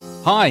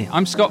Hi,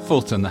 I'm Scott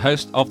Fulton, the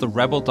host of the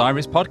Rebel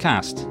Diaries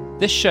podcast.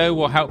 This show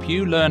will help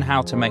you learn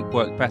how to make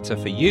work better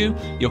for you,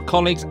 your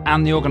colleagues,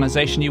 and the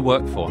organisation you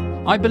work for.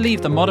 I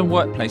believe the modern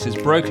workplace is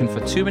broken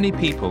for too many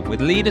people,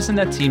 with leaders and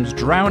their teams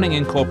drowning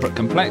in corporate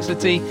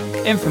complexity,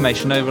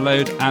 information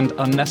overload, and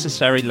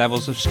unnecessary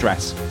levels of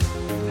stress.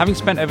 Having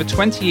spent over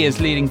 20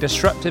 years leading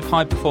disruptive,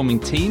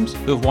 high-performing teams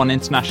who have won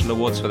international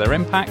awards for their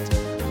impact,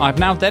 I've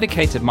now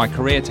dedicated my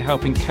career to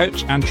helping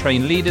coach and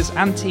train leaders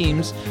and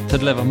teams to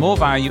deliver more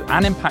value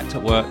and impact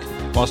at work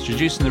whilst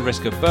reducing the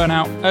risk of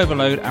burnout,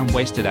 overload, and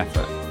wasted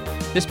effort.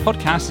 This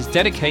podcast is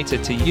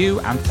dedicated to you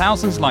and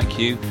thousands like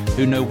you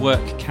who know work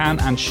can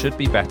and should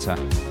be better.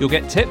 You'll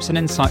get tips and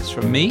insights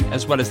from me,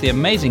 as well as the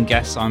amazing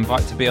guests I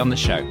invite to be on the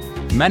show.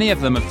 Many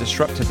of them have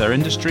disrupted their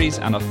industries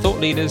and are thought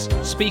leaders,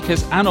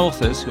 speakers, and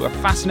authors who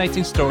have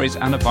fascinating stories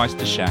and advice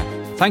to share.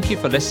 Thank you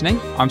for listening.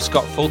 I'm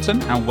Scott Fulton,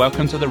 and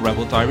welcome to the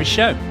Rebel Diaries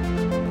show.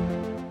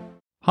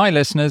 Hi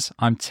listeners,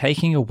 I'm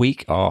taking a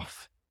week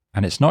off,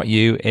 and it's not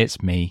you,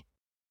 it's me.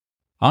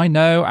 I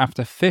know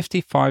after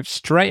 55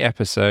 straight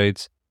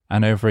episodes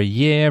and over a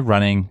year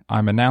running,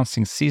 I'm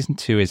announcing Season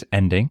 2 is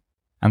ending,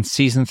 and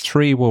Season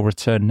 3 will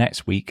return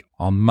next week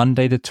on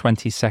Monday the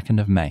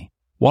 22nd of May.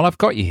 While I've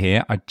got you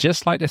here, I'd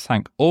just like to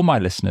thank all my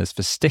listeners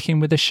for sticking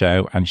with the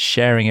show and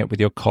sharing it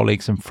with your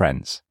colleagues and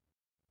friends.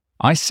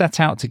 I set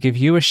out to give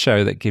you a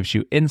show that gives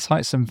you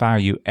insights and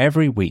value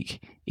every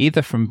week,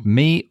 either from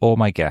me or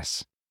my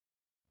guests.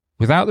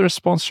 Without the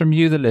response from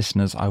you, the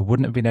listeners, I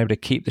wouldn't have been able to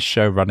keep the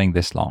show running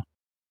this long.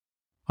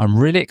 I'm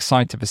really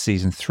excited for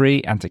Season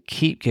 3 and to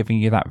keep giving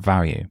you that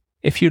value.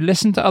 If you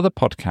listen to other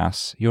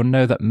podcasts, you'll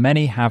know that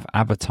many have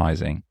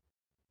advertising.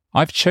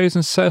 I've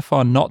chosen so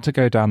far not to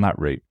go down that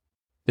route.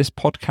 This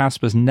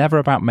podcast was never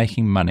about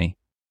making money.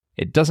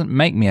 It doesn't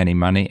make me any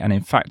money, and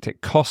in fact it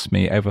costs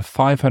me over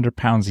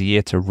 £500 a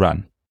year to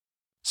run.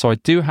 So I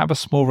do have a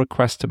small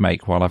request to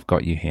make while I've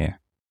got you here.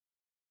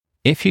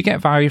 If you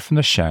get value from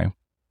the show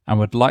and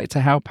would like to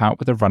help out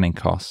with the running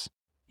costs,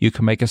 you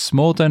can make a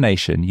small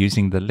donation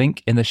using the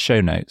link in the show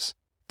notes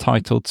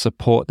titled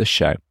Support the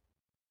Show.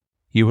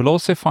 You will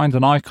also find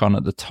an icon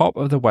at the top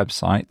of the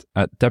website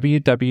at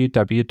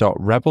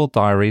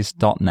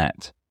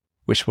www.rebeldiaries.net,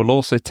 which will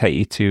also take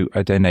you to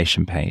a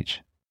donation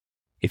page.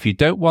 If you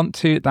don't want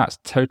to, that's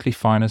totally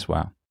fine as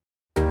well.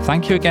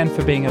 Thank you again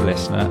for being a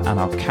listener, and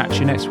I'll catch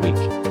you next week.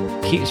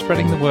 Keep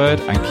spreading the word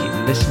and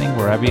keep listening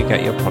wherever you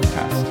get your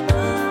podcast.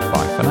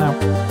 Bye for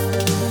now.